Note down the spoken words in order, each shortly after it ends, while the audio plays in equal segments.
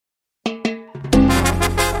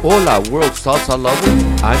Hola, World Salsa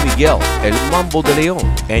lovers. I'm Miguel, El Mambo de Leon,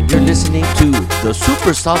 and you're listening to the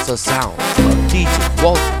Super Salsa sound of DJ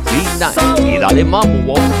Walter B9. Y dale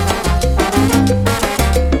mambo, Walter.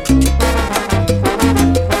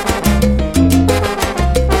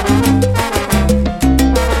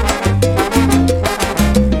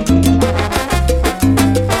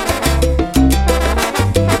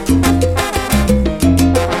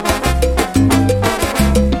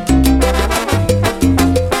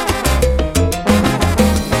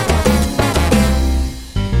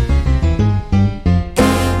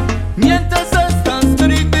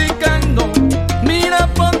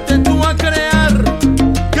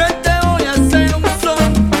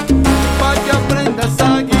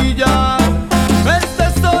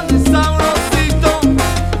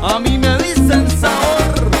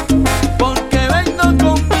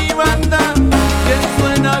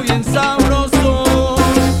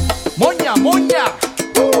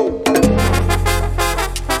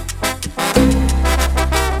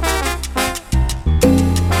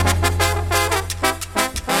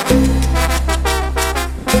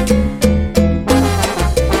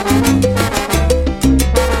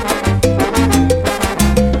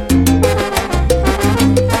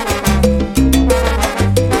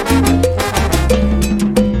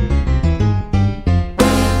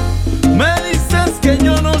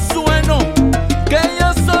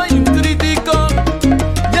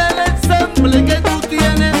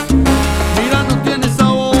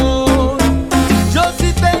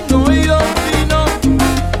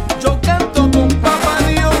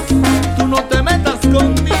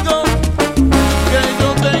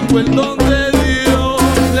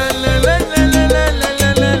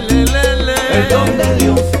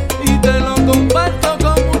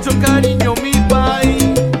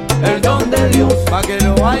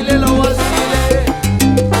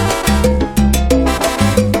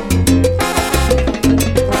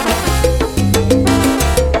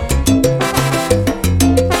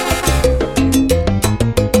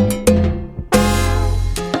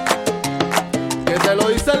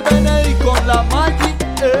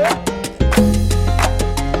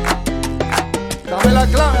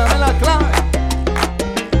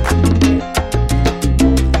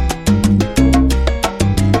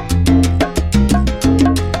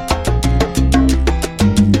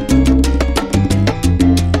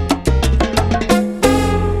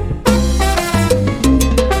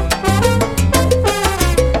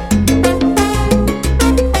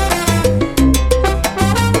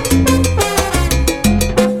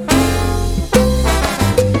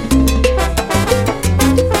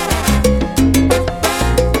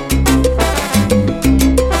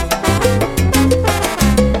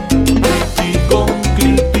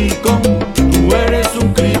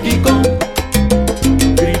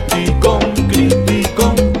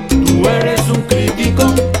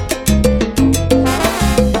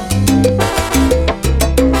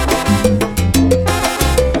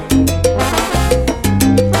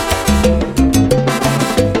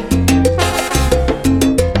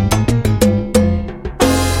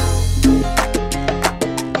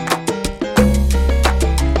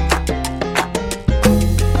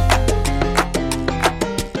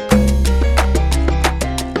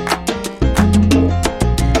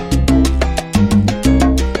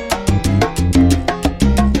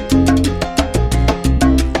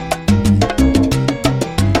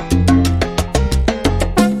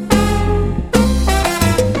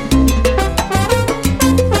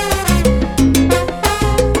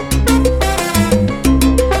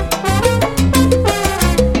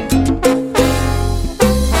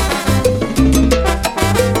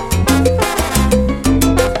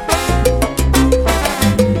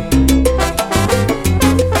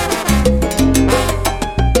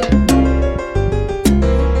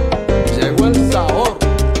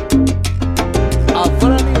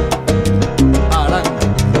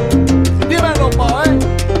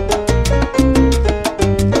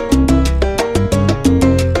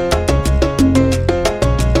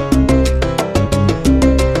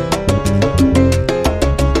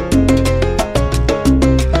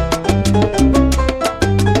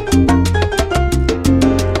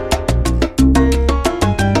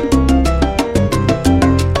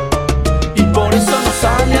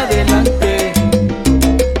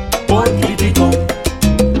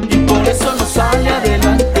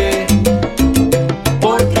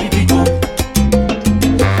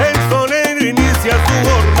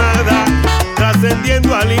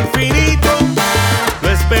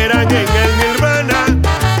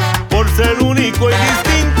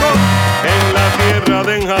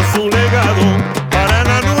 su legado para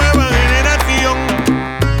la nueva generación,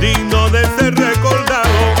 digno de ser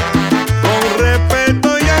recordado.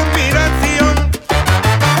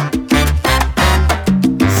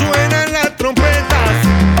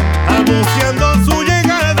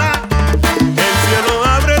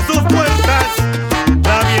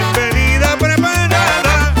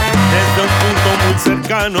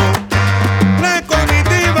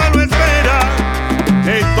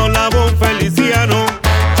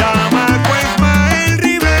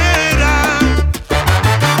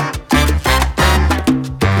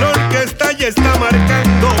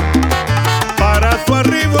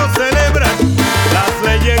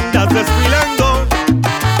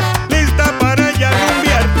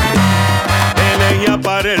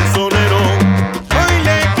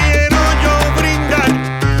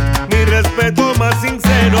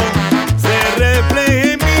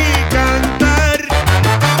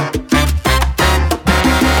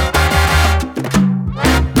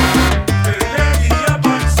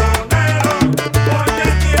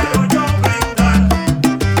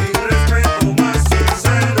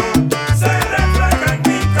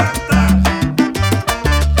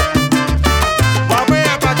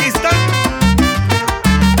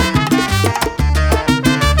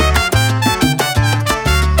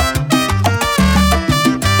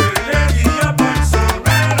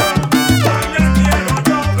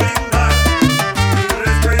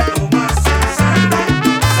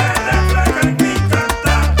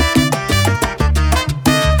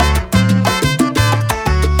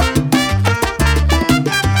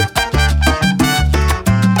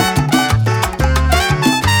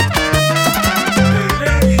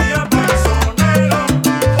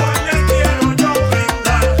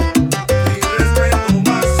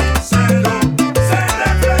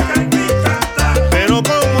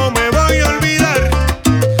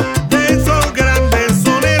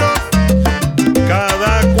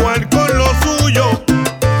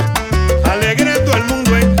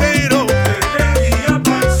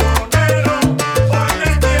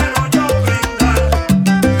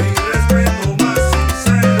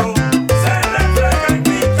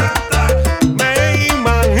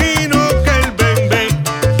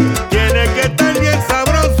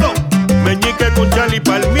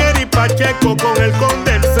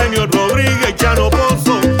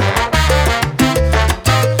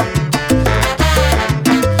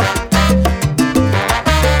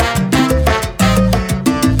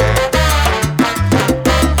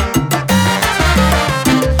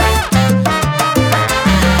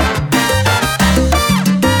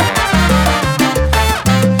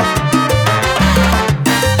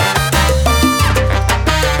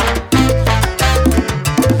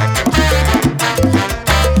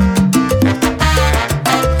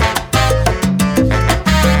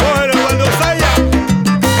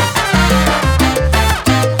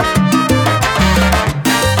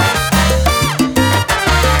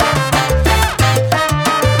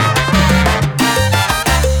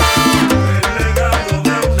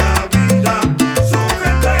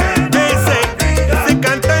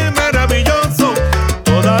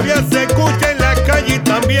 se escucha en la calle y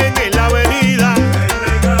también en la avenida. El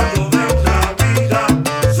legado de una vida,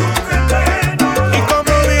 su gente no lo Y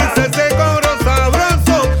como dice ese coro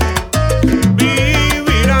sabroso,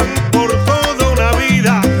 vivirán por toda una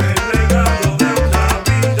vida. El legado de una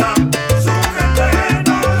vida, su gente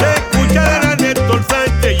no lo De escuchar a Néstor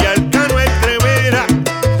Sánchez y al Cano Estremera,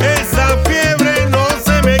 esa fiebre no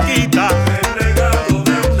se me quita. El legado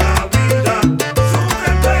de una vida, su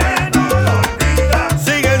gente no lo olvida.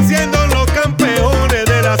 Siguen siendo los campeones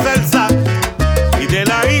de la salsa y de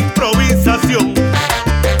la improvisación.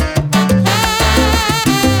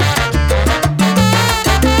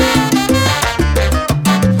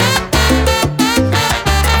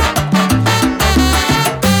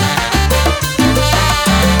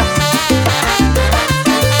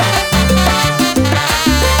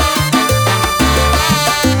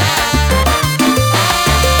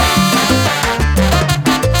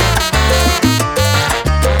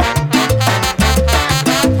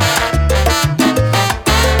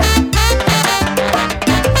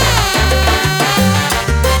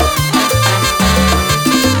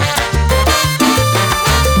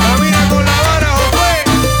 Camina con la vara, Josué.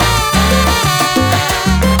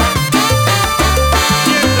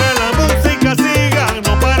 Mientras la música siga,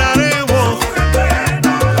 no pararemos.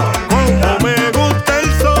 Como me gusta el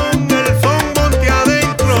son monte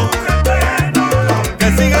adentro. Que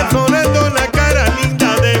siga sonando la cara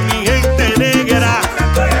linda de mi gente negra.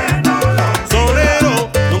 Sonero,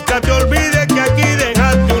 nunca te olvides que aquí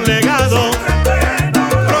dejaste un legado.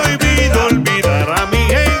 Prohibido olvidar a mi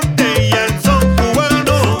gente y al son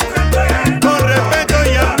cubano. Con respeto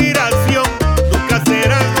y admiración, nunca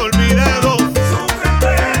serán olvidados.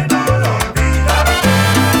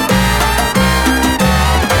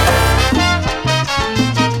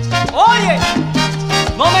 Oye,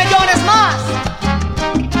 no me llores más.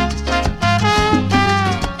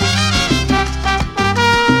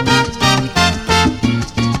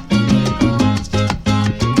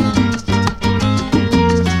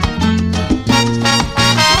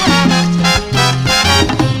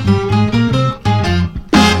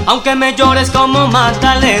 Aunque me llores como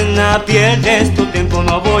Magdalena, pierdes tu tiempo,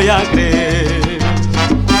 no voy a creer.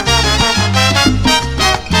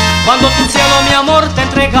 Cuando tu cielo, mi amor, te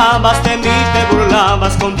entregabas, de mí te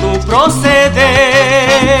burlabas con tu proceder.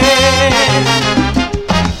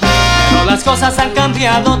 Pero las cosas han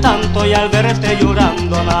cambiado tanto y al verte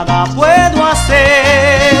llorando nada puedo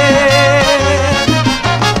hacer.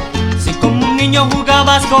 Si como un niño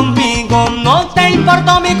jugabas conmigo, no te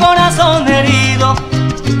importó mi corazón herido.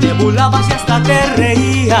 Te burlabas y hasta te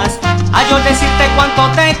reías a yo decirte cuánto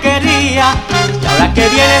te quería. Y ahora que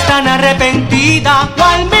vienes tan arrepentida,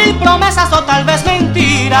 cual mil promesas o tal vez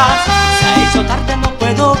mentiras. Se ha hecho tarde, no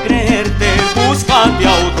puedo creerte. Búscate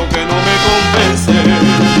a otro que no me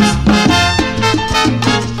convences.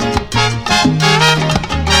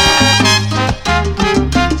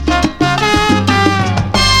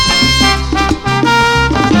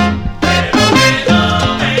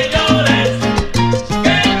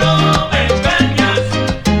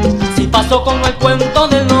 Como el cuento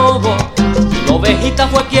del lobo, la ovejita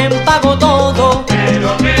fue quien pagó todo.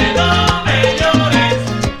 Pero que no me llores,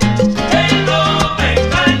 que no me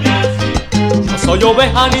engañas. No soy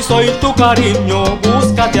oveja ni soy tu cariño,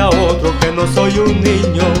 búscate a otro que no soy un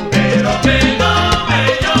niño. Pero que no me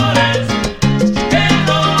llores, que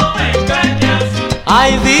no me engañas.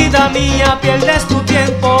 Ay, vida mía, pierdes tu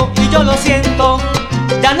tiempo y yo lo siento,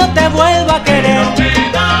 ya no te vuelvo a querer. Pero que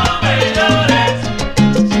no me llores,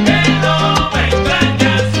 que no me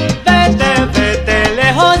engañas. Vete, vete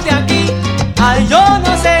lejos de aquí. Ay, yo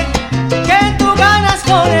no sé qué tú ganas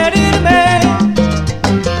con herirme.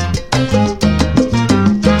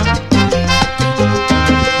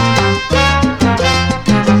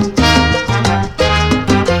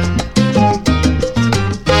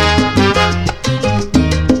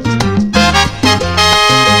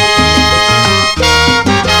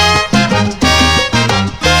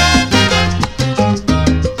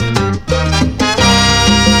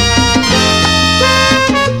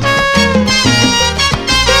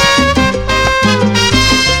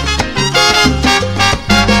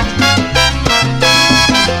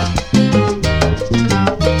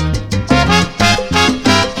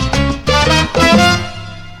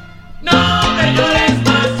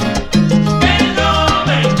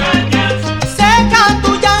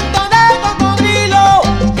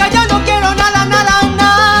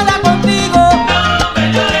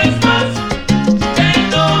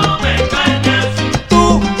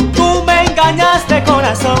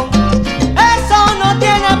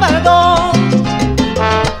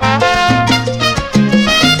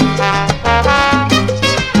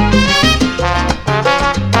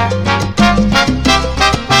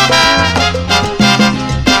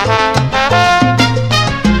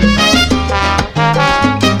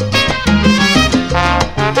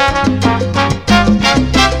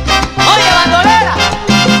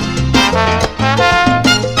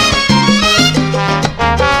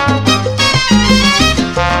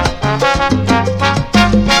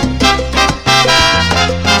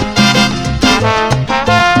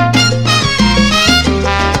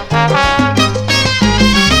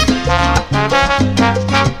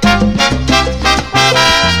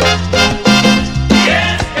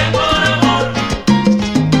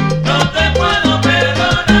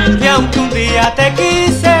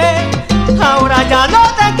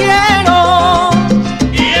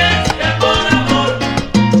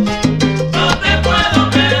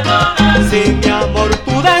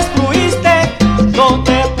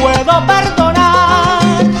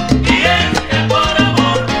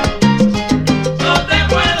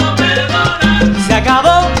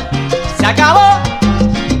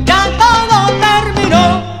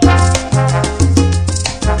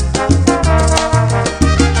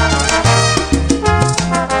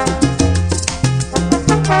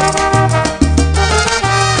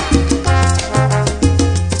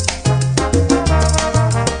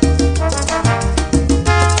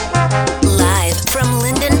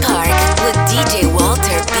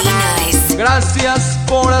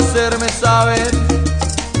 saber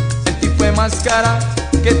el tipo de máscara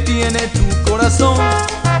que tiene tu corazón.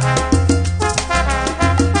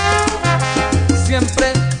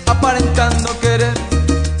 Siempre aparentando querer,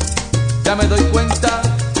 ya me doy cuenta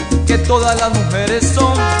que todas las mujeres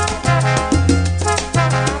son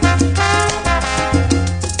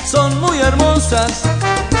muy hermosas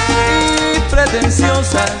y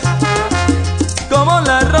pretenciosas, como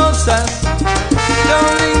las rosas de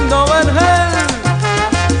un lindo vergel.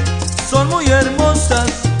 Son muy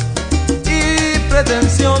hermosas y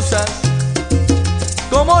pretenciosas,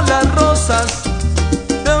 como las rosas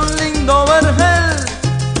de un lindo vergel.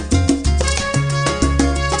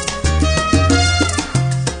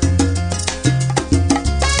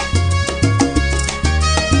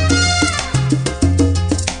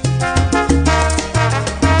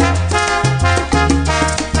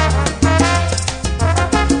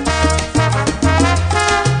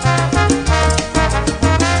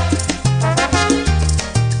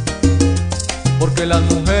 Porque las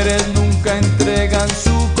mujeres nunca entregan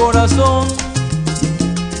su corazón.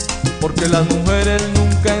 Porque las mujeres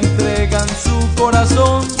nunca entregan su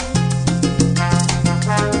corazón.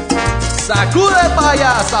 Sacude pa'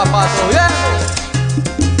 allá, zapato viejo.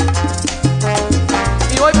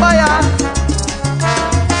 Y voy pa' allá.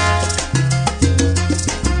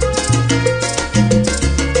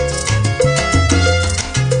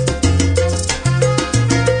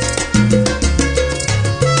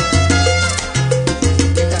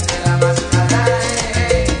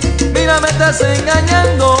 Me estás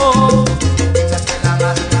engañando,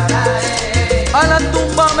 a la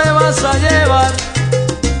tumba me vas a llevar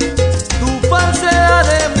tu falsedad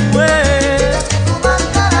de mujer.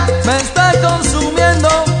 Me está consumiendo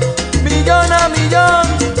millón a millón.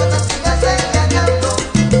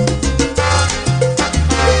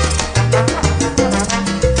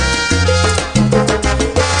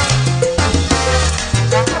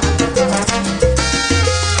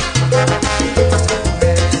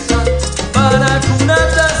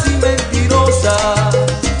 Vacunarlas y mentirosas,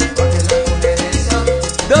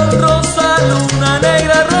 de un rosa luna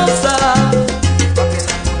negra rosa.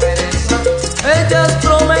 Ellas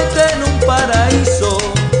prometen un paraíso,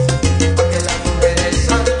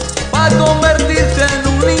 pa' convertirte en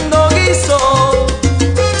un lindo guiso.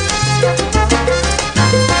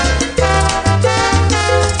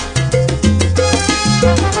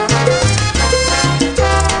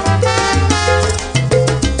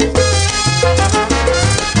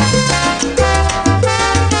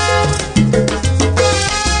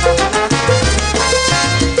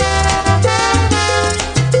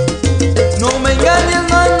 No me engañes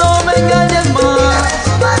más, no me engañes más.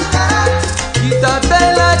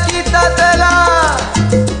 Quítatela, quítatela.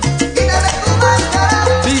 Quítame tu máscara,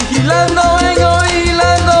 Vigilando vengo,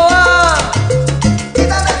 vigilando va.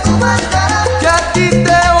 quítame tu máscara, Que a ti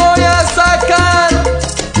te voy a sacar,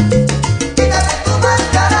 quítame tu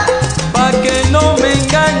máscara, pa' que no me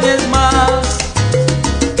engañes más.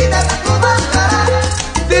 quítame tu máscara,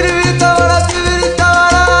 Tiribita bara,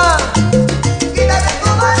 quítame tu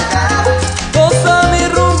máscara, goza mi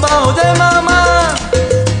rumba, oye mamá,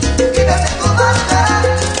 quítame tu máscara,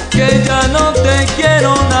 que ya no te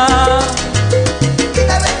quiero nada.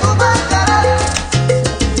 quítame tu máscara.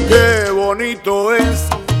 Qué bonito es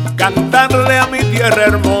cantarle a mi tierra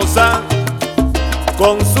hermosa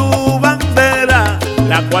con su bandera,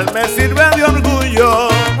 la cual me sirve de orgullo.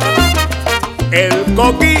 El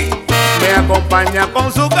coquí me acompaña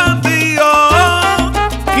con su cantillo.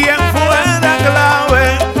 Quien fuera clave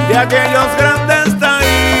de aquellos grandes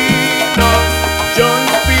taínos, yo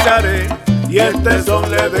inspiraré y este son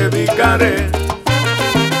le dedicaré.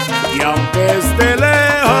 Y aunque esté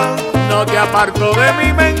lejos, no te aparto de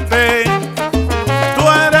mi mente. Tú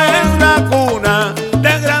eres la cuna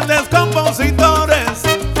de grandes compositores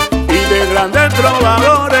y de grandes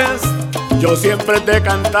trovadores. Yo siempre te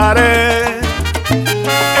cantaré.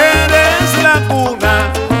 Eres la cuna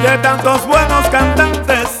de tantos buenos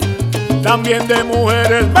cantantes, también de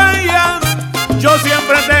mujeres bellas. Yo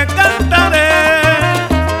siempre te cantaré.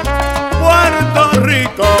 Puerto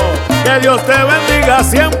Rico, que Dios te bendiga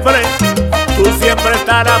siempre. Tú siempre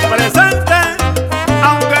estarás presente,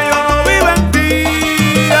 aunque yo no viva en ti.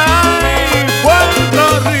 Ay,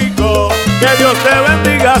 Puerto Rico, que Dios te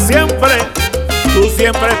bendiga siempre. Tú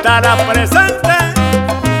siempre estarás presente,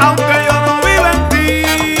 aunque yo no viva en ti.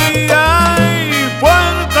 Ay,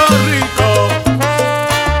 Puerto Rico.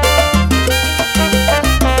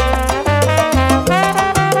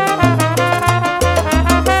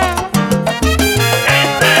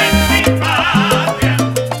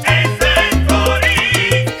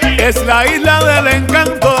 Es la isla del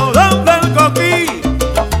encanto donde el coquí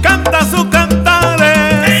canta su canción.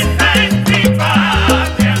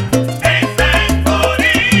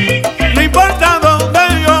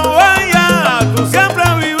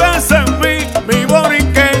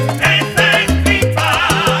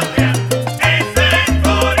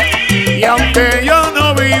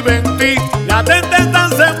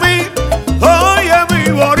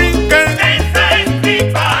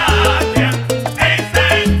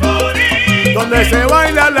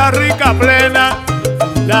 música plena,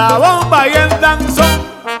 la bomba y el danzón.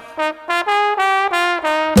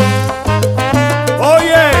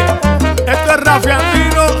 Oye, esto es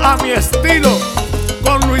rafiandino a mi estilo,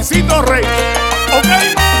 con Luisito Rey, ¿ok?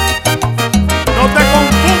 No te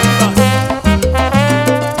confundas.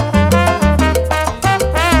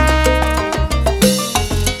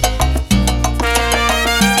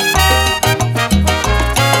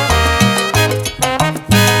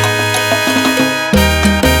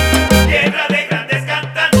 Tierra de grandes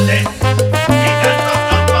cantantes y tantos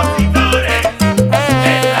compositores,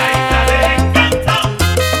 es la isla del encanto,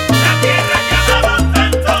 la tierra que amamos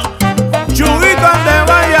tanto. Chubito de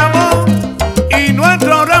Bayamón y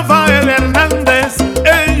nuestro Rafael Hernández,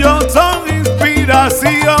 ellos son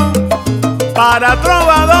inspiración para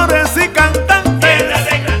trovadores y cantantes. Tierra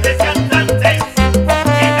de grandes cantantes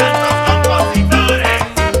y tantos compositores,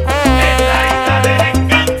 es la isla del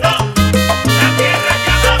encanto, la tierra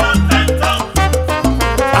que amamos tanto.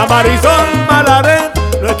 A Marisol Malaret,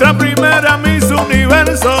 nuestra primera Miss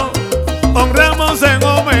Universo, honramos en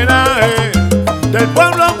homenaje del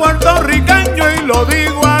pueblo puertorriqueño y lo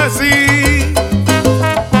digo así.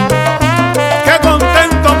 Qué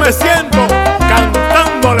contento me siento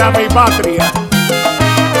cantándole a mi patria.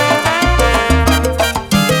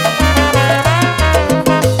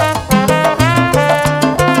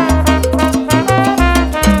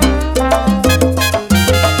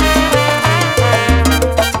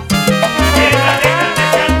 Tierra de grandes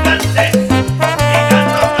cantantes y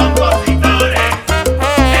tantos compositores,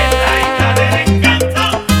 es la isla del encanto,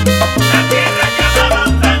 la tierra que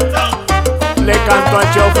amamos tanto. Le canto a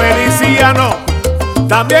Cheo Feliciano,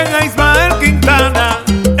 también a Ismael Quintana.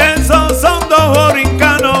 Esos son dos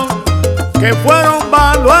borincanos que fueron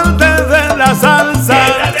baluartes de la salsa.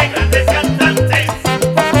 Tierra de grandes cantantes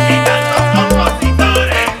y tantos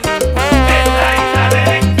compositores, es la isla del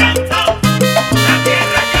encanto, la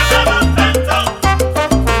tierra que amamos tanto.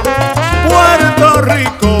 Puerto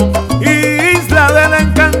Rico, isla del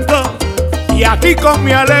encanto, y aquí con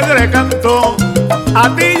mi alegre canto, a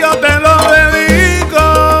ti yo te lo dedico.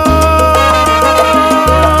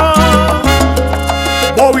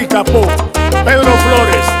 Bobby Capó, Pedro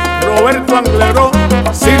Flores, Roberto Angleró,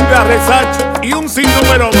 Silvia Resach y un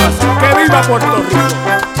sinnúmero más. ¡Que viva Puerto Rico!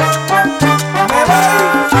 Me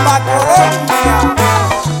voy pa' Colombia.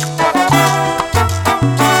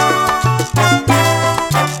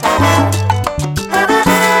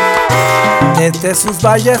 Desde sus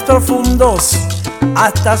valles profundos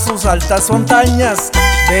hasta sus altas montañas,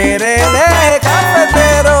 veré el eje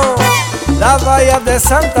cafetero, las bahías de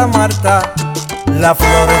Santa Marta, las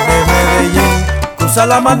flores de Medellín, cruza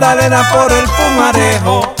la Magdalena por el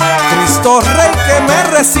Pumarejo. Cristo Rey que me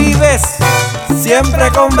recibes, siempre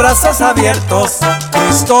con brazos abiertos.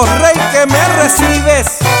 Cristo Rey que me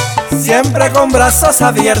recibes, siempre con brazos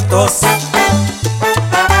abiertos.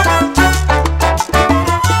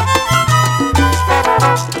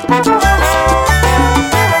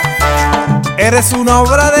 Eres una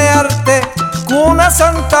obra de arte, cuna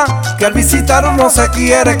santa, que al visitar uno se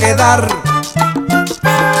quiere quedar.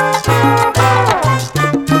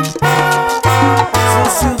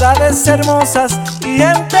 Sus ciudades hermosas y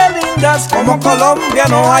gente lindas, como Colombia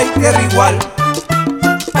no hay tierra igual.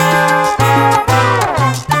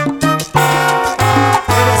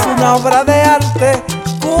 Eres una obra de arte,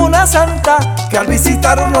 cuna santa, que al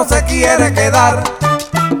visitar uno se quiere quedar.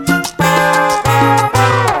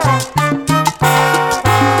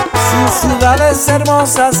 Ciudades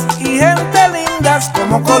hermosas y gente lindas,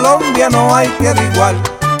 como Colombia no hay tierra igual.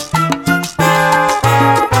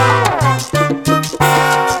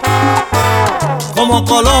 Como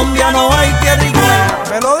Colombia no hay tierra igual.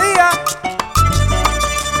 Melodía.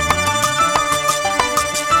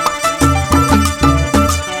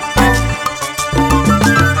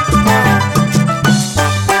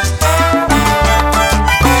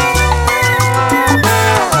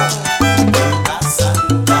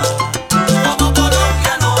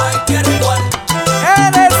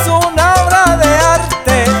 Eres una obra de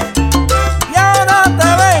arte y ahora te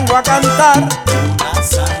vengo a cantar.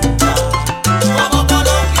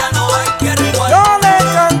 Yo le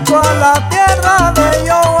canto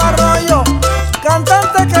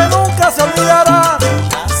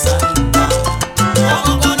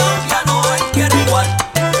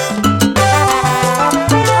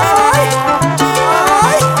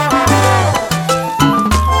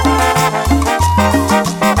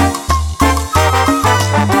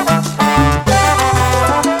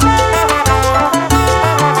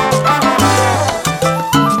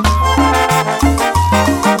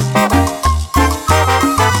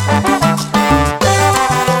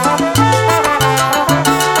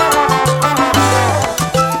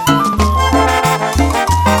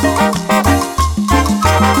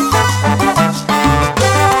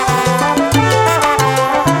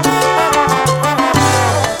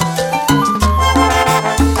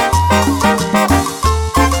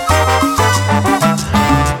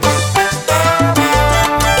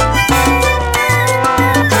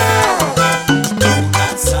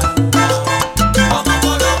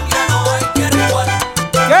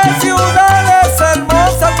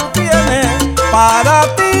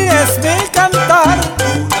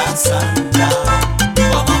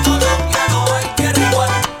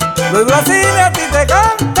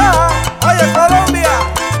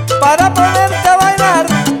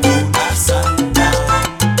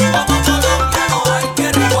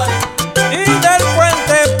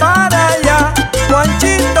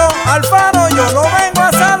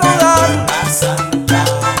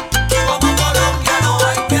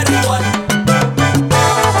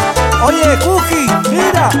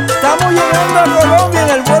Estamos llegando a Colombia en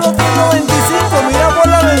el vuelo 395. Mira por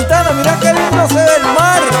la ventana, mira qué lindo se ve el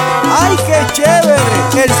mar. ¡Ay, qué chévere!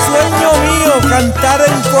 El sueño mío, cantar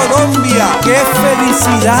en Colombia. ¡Qué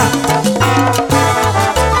felicidad!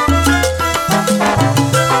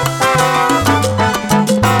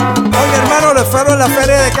 Oye, hermano, les fueron la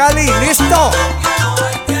feria de Cali. ¿Listo?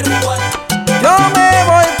 Yo me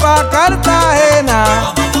voy pa'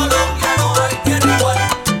 Cartagena.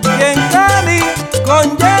 Y en Cali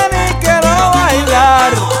con Jenny quiero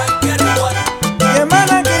bailar. Y en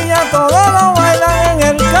Manaquilla todos lo bailan en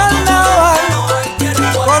el carnaval.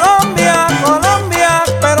 Colombia, Colombia,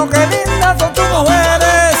 pero qué lindas son tus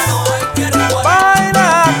mujeres.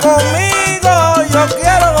 Baila conmigo, yo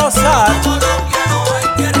quiero gozar.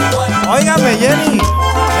 Óigame, Jenny,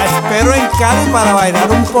 la espero en Cali para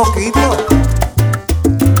bailar un poquito.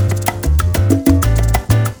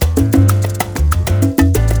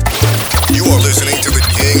 You are listening to the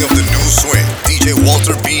king of the new swing, DJ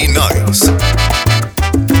Walter B. Nice.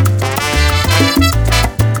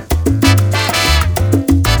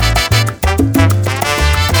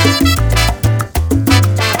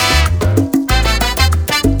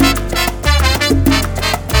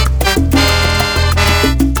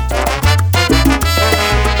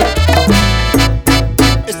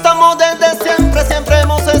 Estamos desde siempre, siempre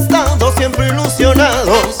hemos estado siempre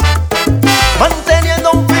ilusionados,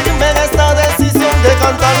 manteniendo un firme en esta decisión de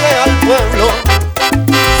cantarle al pueblo.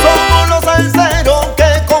 Somos los salseros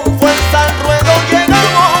que con fuerza al ruedo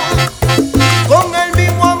llegamos, con el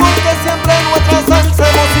mismo amor que siempre nuestra salsa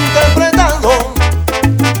hemos interpretado,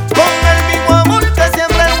 con el mismo amor que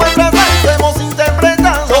siempre nuestra salsa hemos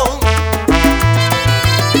interpretado.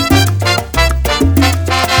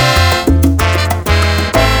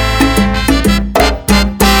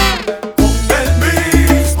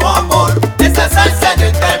 Esa salsa yo he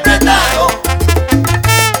interpretado.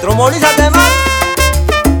 Trombolízate más.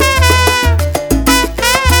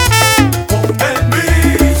 Con el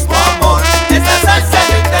mismo amor. Esa salsa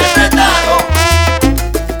yo he interpretado.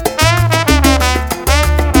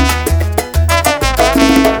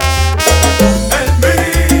 Con el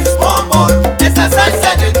mismo amor. Esa salsa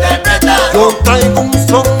yo he interpretado. Yo traigo un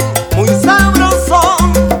son muy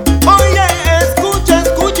sabrosón. Oye, escucha,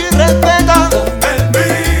 escucha y respeta. Con el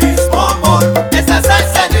mismo amor. Esa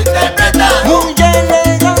salsa yo he interpretado. Muy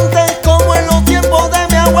elegante como en los tiempos de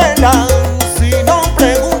mi abuela. Si no,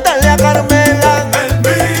 pregúntale a Carmela. Con el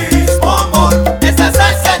mismo amor. Esa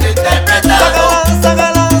salsa yo he interpretado.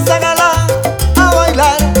 Sácala, sácala, sácala a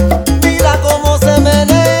bailar. Mira cómo se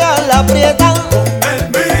menea la aprieta. Con el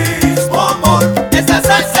mismo amor. Esa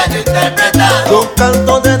salsa yo he interpretado. Yo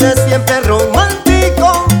canto desde siempre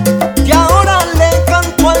romántico y ahora le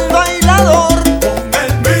canto al bailador. Con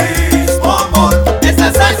el mismo amor.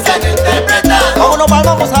 Esa salsa yo he interpretado. Vámonos,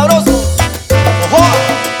 vamos sabroso. Ojo.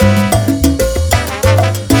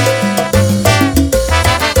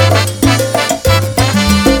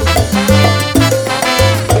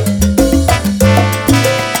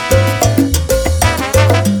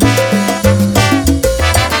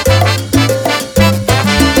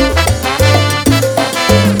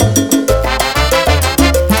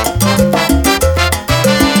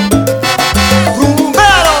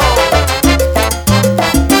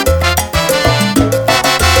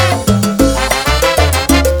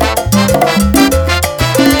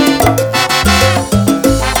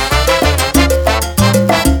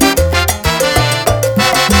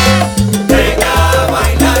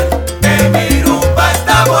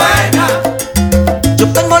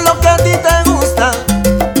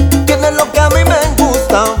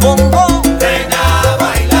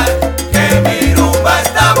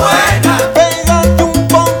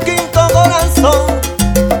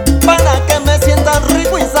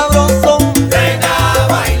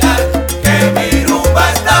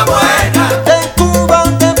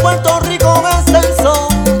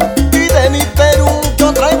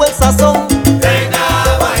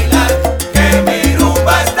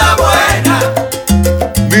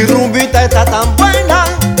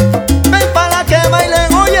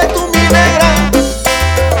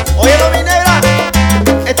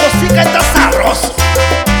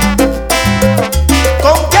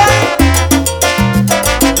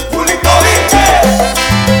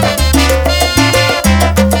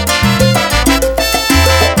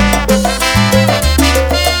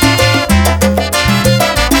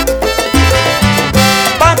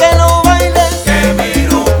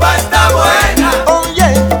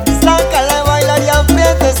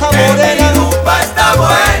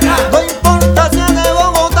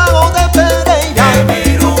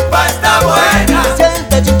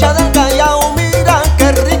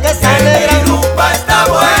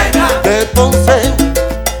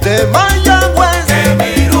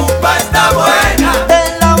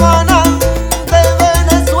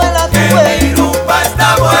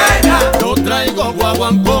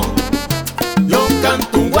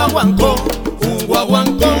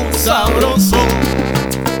 guaguancó sabroso.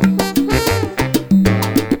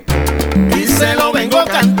 Y se lo vengo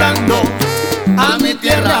cantando a mi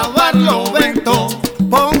tierra Barlovento.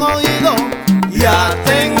 Pon oído y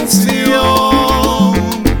atención,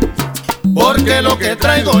 porque lo que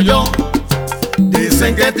traigo yo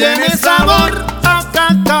dicen que tiene sabor a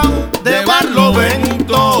cacao de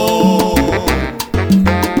Barlovento.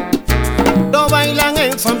 Lo bailan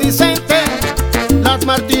en San Vicente, Las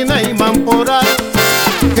Martinas y Mamporal,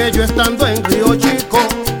 que yo estando en Río Chico,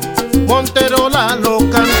 Monterola lo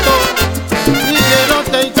cantó.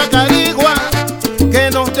 Miguelote y Cacarigua,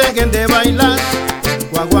 que nos dejen de bailar,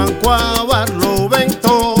 Guaguancó,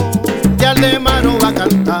 Barlovento, y Aldemaro va a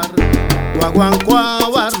cantar,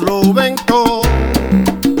 Guaguancó, Barlovento,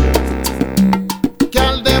 que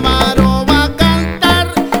Aldemaro va a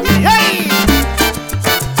cantar, y ¡hey!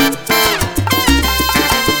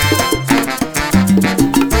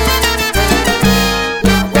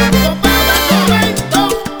 Barlovento,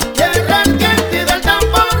 tierra ardiente del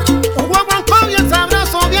tambor, un guaguancó bien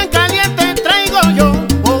sabroso, bien caliente traigo yo.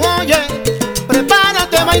 Oye,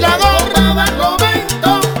 prepárate bailador.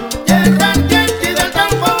 Barlovento, tierra ardiente del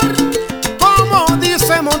tambor. Como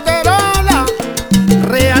dice Monterola,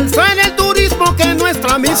 realzar el turismo que es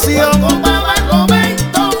nuestra misión.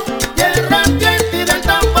 Barlovento, tierra ardiente del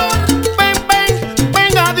tambor. Ven, ven,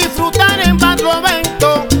 ven a disfrutar en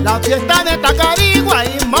Barlovento la fiesta de Tacarigua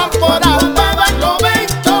y Mamporal.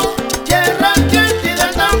 Barlovento, tierra ardiente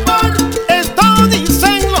del tambor. Esto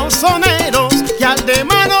dicen los soneros, que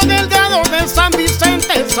Aldemaro Delgado de San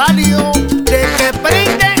Vicente salió. De que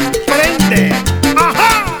prende, prende.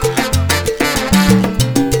 ¡Ajá!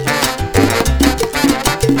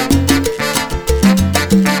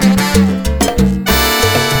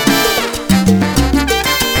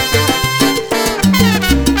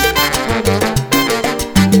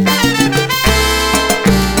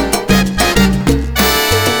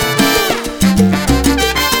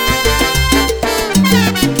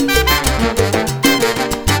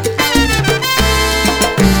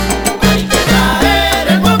 Hay que traer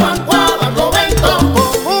el guaguancó a Barlovento,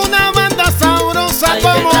 con una banda sabrosa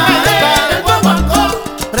como esta. El guaguancó,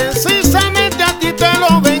 precisamente a ti te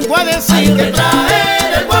lo vengo a decir. Hay que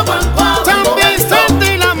traer el guaguancó a San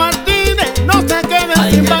Vicente y la Martínez, no se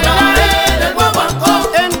queden sin bailar. El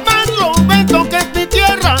guaguancó en Barlovento, que es mi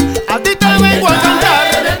tierra, a ti te vengo a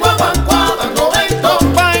cantar. El guaguancó a Barlovento,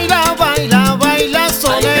 baila, baila, baila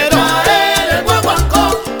solero. El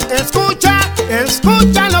guaguancó, escucha,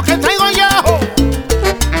 escucha lo que traigo yo.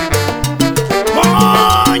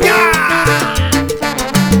 ¡Moña!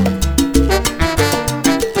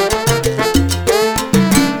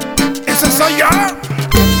 ¡Ese soy yo!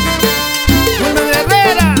 ¡Una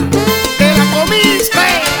guerrera! ¡Te la comiste!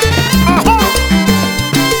 ¡Ojo!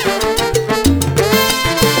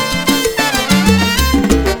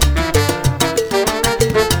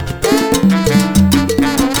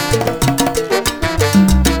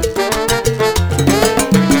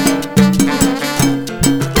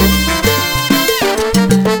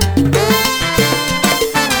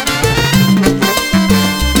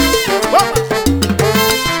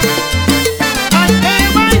 Hay que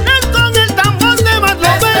bailar con el tambor de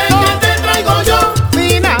Barlovento. Que te traigo yo.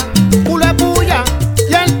 Fina, pulepuya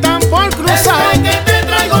y el tambor cruzado. Que te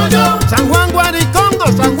traigo yo. San Juan Guaricongo,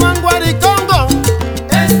 San Juan Guaricongo.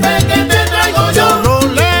 Que te traigo yo.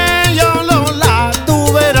 Yo Lola,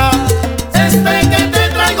 tú verás. Que te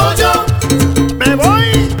traigo yo. Me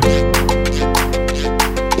voy.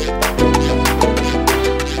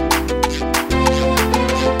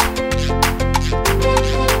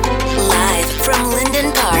 Live from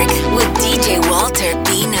Linden Park with DJ Walter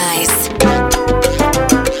Be Nice.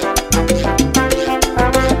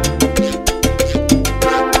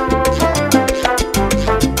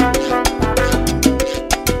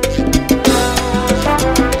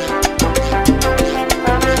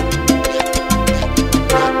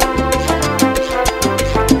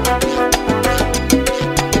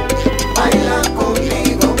 Baila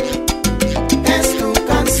conmigo, es tu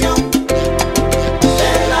canción,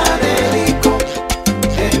 te la dedico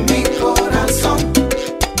de mi corazón.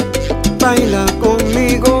 Baila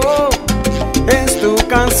conmigo, es tu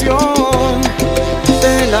canción,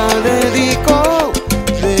 te la dedico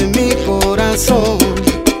de mi corazón.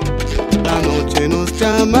 La noche nos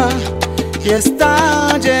llama y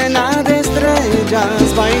está llena de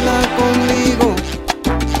estrellas. Baila conmigo,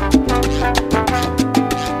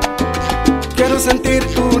 quiero sentir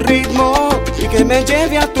tu ritmo y que me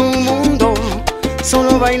lleve a tu mundo.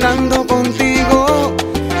 Solo bailando contigo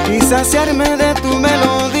y saciarme de tu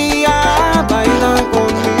melodía. Baila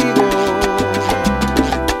conmigo.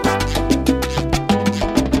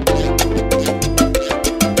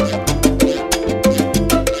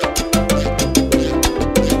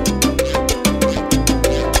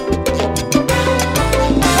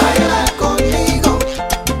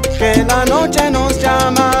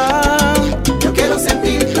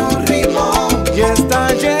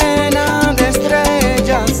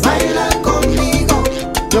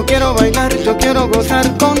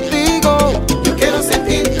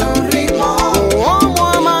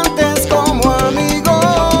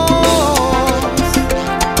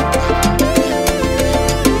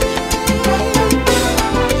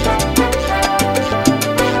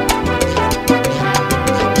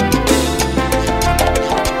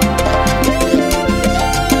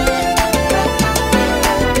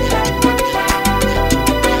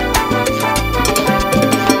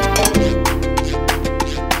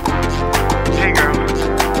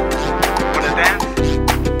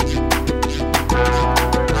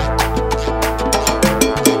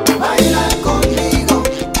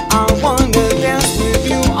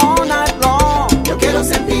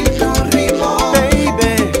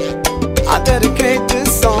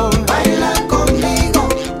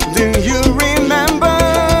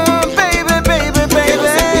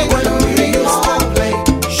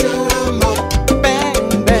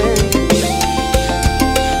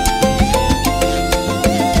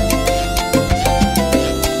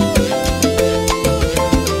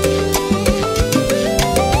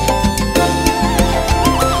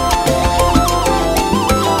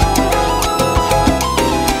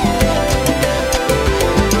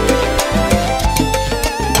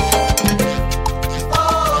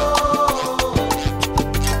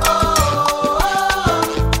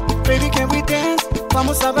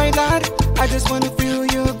 vamos a bailar. I just wanna feel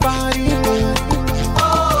your body.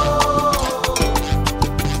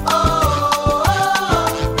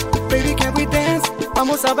 Baby, can we dance?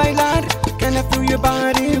 Vamos a bailar. Can I feel your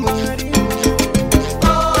body?